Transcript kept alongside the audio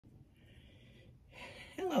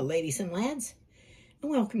Hello, ladies and lads, and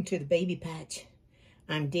welcome to the Baby Patch.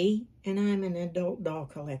 I'm Dee, and I'm an adult doll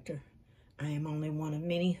collector. I am only one of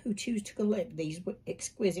many who choose to collect these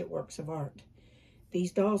exquisite works of art.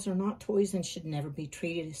 These dolls are not toys and should never be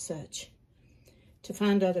treated as such. To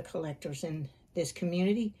find other collectors in this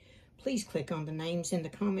community, please click on the names in the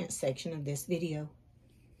comment section of this video.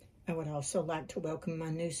 I would also like to welcome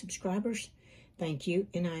my new subscribers. Thank you,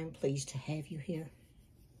 and I am pleased to have you here.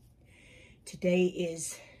 Today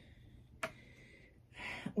is,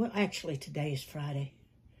 well, actually today is Friday,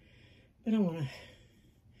 but I want to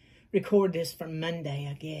record this for Monday,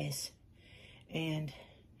 I guess. And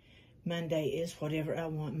Monday is Whatever I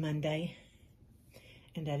Want Monday,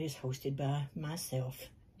 and that is hosted by myself,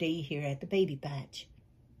 Dee, here at the Baby Patch.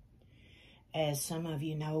 As some of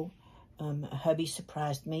you know, hubby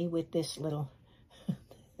surprised me with this little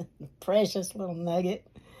precious little nugget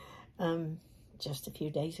just a few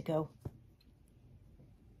days ago.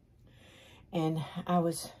 And I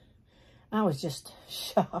was just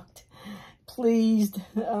shocked, pleased,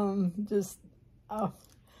 just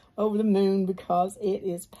over the moon because it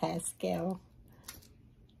is Pascal.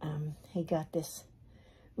 He got this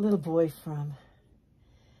little boy from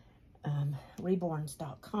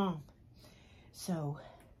Reborns.com. So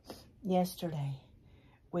yesterday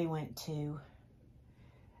we went to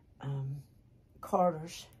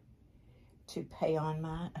Carter's to pay on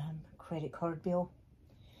my credit card bill.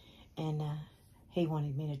 And he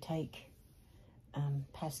wanted me to take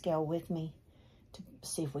Pascal with me to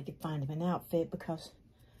see if we could find him an outfit, because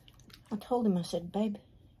I told him, I said, babe,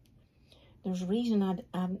 there's a reason I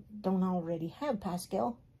don't already have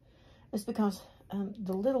Pascal. It's because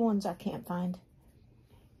the little ones I can't find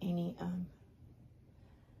any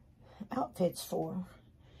outfits for.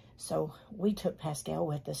 So we took Pascal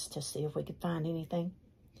with us to see if we could find anything.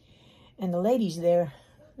 And the ladies there,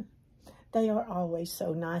 they are always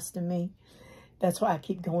so nice to me. That's why I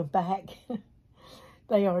keep going back.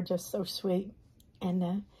 They are just so sweet.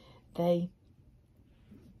 And they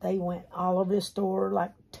went all over the store,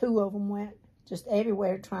 like 2 of them went, just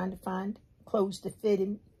everywhere trying to find clothes to fit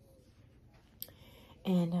him.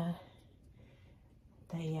 And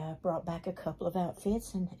they brought back a couple of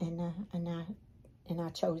outfits, and I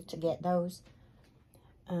chose to get those.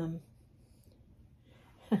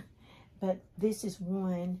 But this is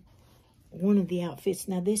one of the outfits.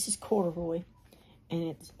 Now this is corduroy, and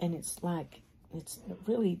it's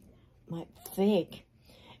really like thick,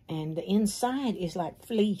 and the inside is like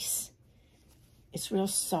fleece. It's real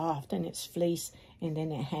soft, and it's fleece, and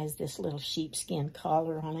then it has this little sheepskin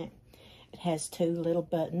collar on it. It has 2 little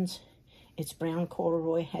buttons. It's brown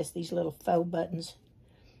corduroy, has these little faux buttons,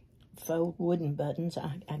 faux wooden buttons.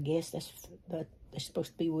 I guess they're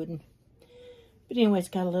supposed to be wooden. But anyway, it's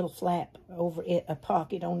got a little flap over it, a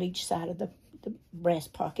pocket on each side of the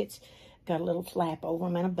breast pockets. Got a little flap over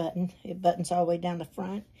them and a button. It buttons all the way down the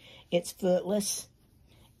front. It's footless.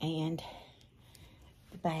 And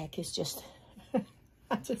the back is just,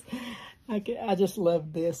 I just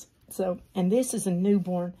love this. So, and this is a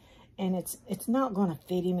newborn, and it's not going to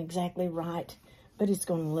fit him exactly right, but it's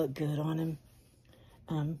going to look good on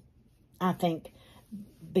him. I think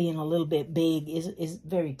being a little bit big is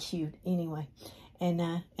very cute anyway.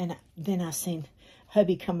 And then I seen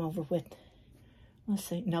hubby come over with, let's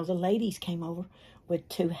see, no, the ladies came over with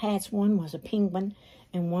 2 hats. One was a penguin,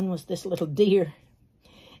 and one was this little deer.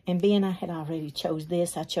 And being I had already chose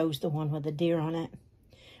this, I chose the one with the deer on it,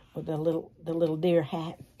 with the little deer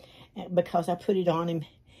hat, because I put it on him,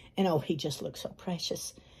 and oh, he just looks so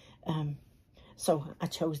precious. So I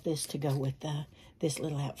chose this to go with this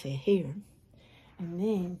little outfit here. And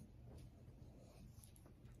then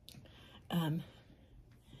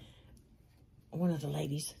one of the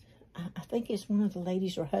ladies, I think it's one of the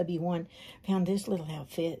ladies or hubby one, found this little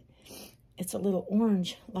outfit. It's a little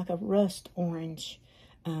orange, like a rust orange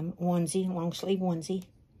onesie, long sleeve onesie.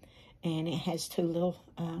 And it has 2 little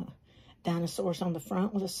dinosaurs on the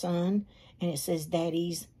front with a sun. And it says,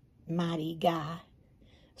 Daddy's Mighty Guy.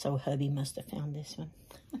 So hubby must have found this one.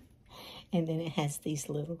 And then it has these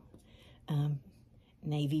little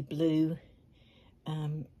navy blue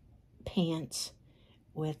pants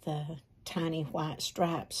with tiny white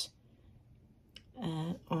stripes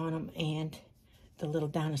on them, and the little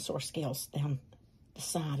dinosaur scales down the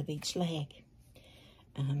side of each leg.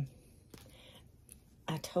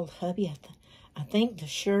 I told hubby I think the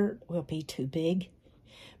shirt will be too big,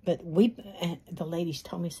 but the ladies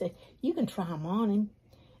told me, said, you can try them on him.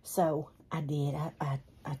 So I did.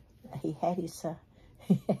 He had his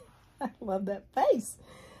I love that face.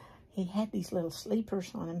 He had these little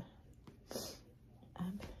sleepers on him.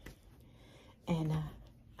 And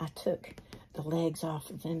I took the legs off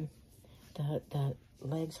of him, the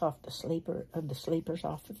legs off the sleepers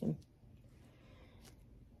off of him.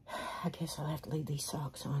 I guess I'll have to leave these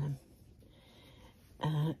socks on him.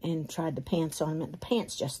 And tried the pants on him. The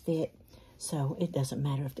pants just fit, so it doesn't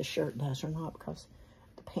matter if the shirt does or not, because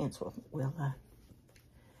the pants will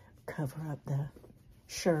cover up the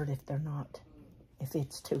shirt if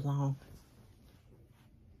it's too long.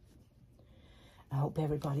 I hope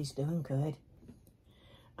everybody's doing good.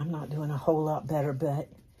 I'm not doing a whole lot better, but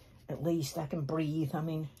at least I can breathe. I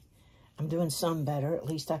mean, I'm doing some better. At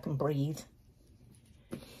least I can breathe.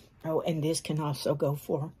 Oh, and this can also go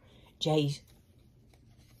for Jay's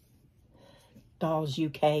Dolls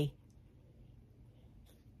UK.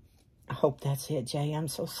 I hope that's it, Jay. I'm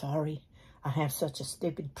so sorry. I have such a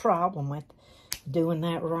stupid problem with doing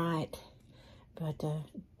that right. But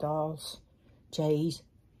Jay's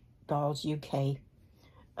Dolls UK,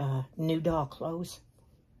 new doll clothes.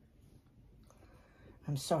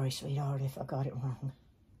 I'm sorry, sweetheart, if I got it wrong.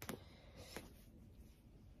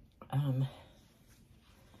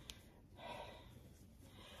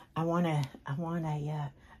 I want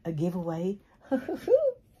a giveaway.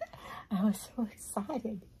 I was so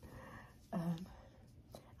excited.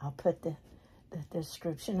 I'll put the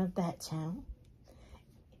description of that channel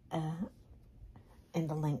and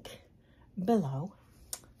the link below.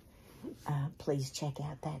 Please check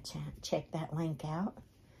out that channel. Check that link out.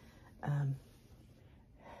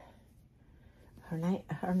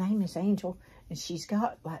 Her name is Angel, and she's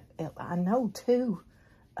got, like, I know 2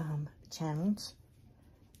 channels.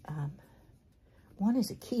 One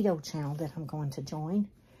is a keto channel that I'm going to join,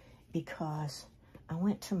 because I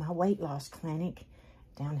went to my weight loss clinic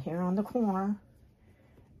down here on the corner.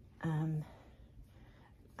 I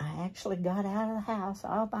actually got out of the house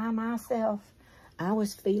all by myself. I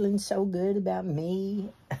was feeling so good about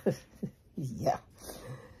me. Yeah.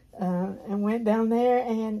 And went down there,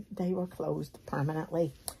 and they were closed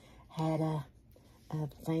permanently. Had a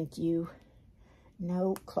thank you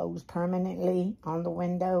note closed permanently on the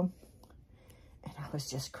window. And I was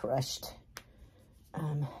just crushed.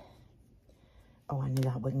 Oh, I knew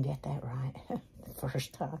I wouldn't get that right the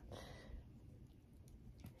first time.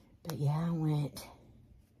 But yeah, I went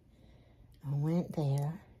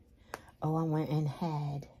there. Oh, I went and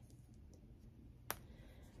had,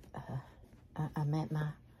 I met my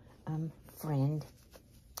friend,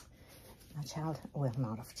 my well,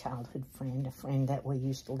 not a childhood friend, a friend that we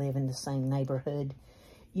used to live in the same neighborhood.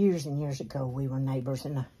 Years and years ago, we were neighbors,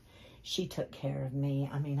 and she took care of me.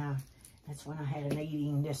 I mean, that's when I had an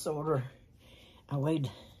eating disorder. I weighed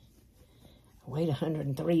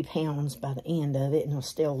 103 pounds by the end of it, and was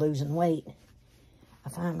still losing weight. I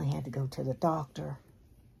finally had to go to the doctor.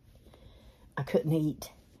 I couldn't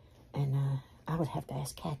eat, and I would have to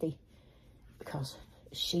ask Kathy, because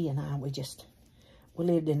she and I, we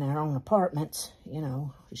lived in our own apartments, you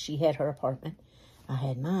know. She had her apartment, I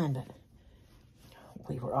had mine, but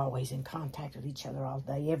we were always in contact with each other all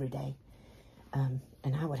day, every day. And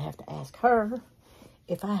I would have to ask her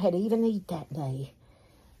if I had even eaten that day.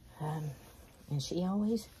 And she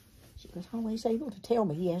was always able to tell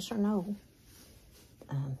me yes or no.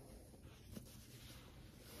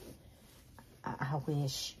 I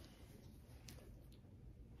wish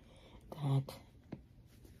that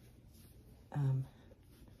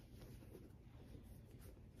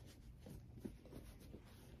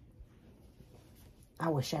I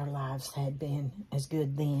wish our lives had been as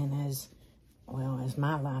good then as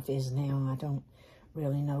my life is now. I don't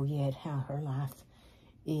really know yet how her life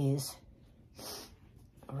is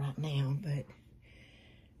right now, but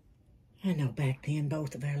I know back then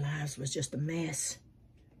both of our lives was just a mess,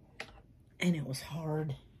 and it was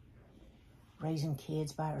hard raising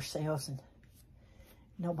kids by ourselves, and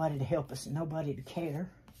nobody to help us and nobody to care.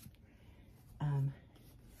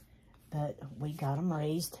 But we got them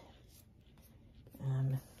raised.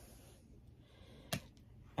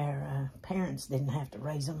 Our parents didn't have to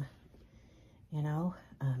raise them, you know.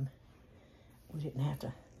 We didn't have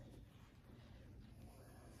to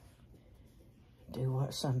do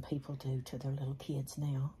what some people do to their little kids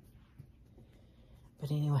now.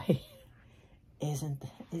 But anyway, isn't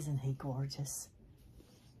he gorgeous?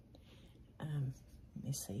 Let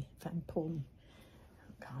me see if I can pull him.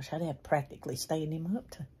 Gosh, I'd have to practically stand him up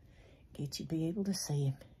to be able to see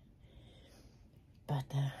him. But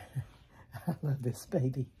I love this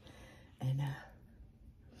baby. And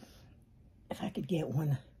if I could get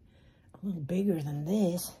one a little bigger than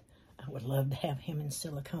this, I would love to have him in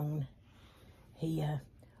silicone. He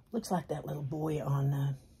looks like that little boy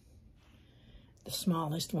on the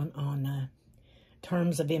smallest one on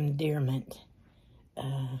Terms of Endearment.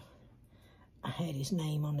 I had his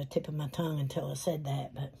name on the tip of my tongue until I said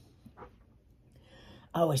that, but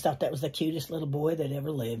I always thought that was the cutest little boy that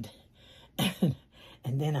ever lived. And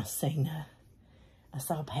then I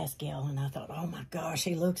saw Pascal, and I thought, oh my gosh,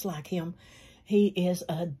 he looks like him. He is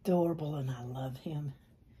adorable, and I love him.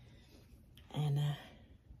 And I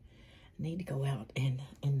need to go out and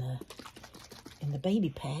in the baby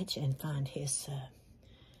patch and find his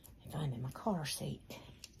find him a car seat.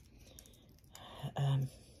 I've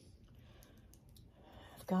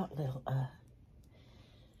got little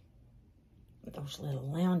those little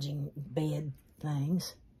lounging bed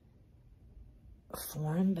things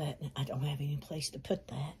for him, but I don't have any place to put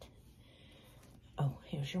that. Oh,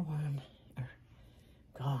 here's your worm. Or,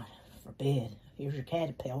 God forbid. Here's your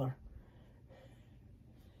caterpillar.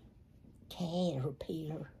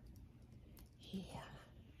 Caterpillar. Yeah.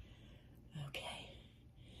 Okay.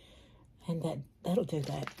 And that'll do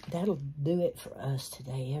that. That'll do it for us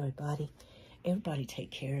today, everybody. Everybody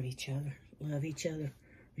take care of each other. Love each other.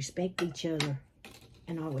 Respect each other.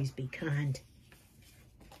 And always be kind.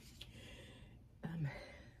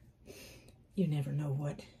 You never know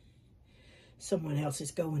what someone else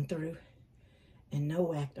is going through. And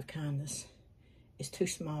no act of kindness is too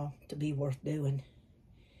small to be worth doing.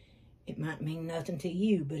 It might mean nothing to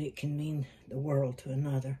you, but it can mean the world to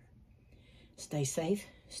another. Stay safe,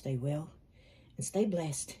 stay well, and stay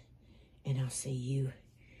blessed. And I'll see you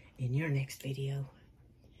in your next video.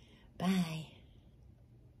 Bye.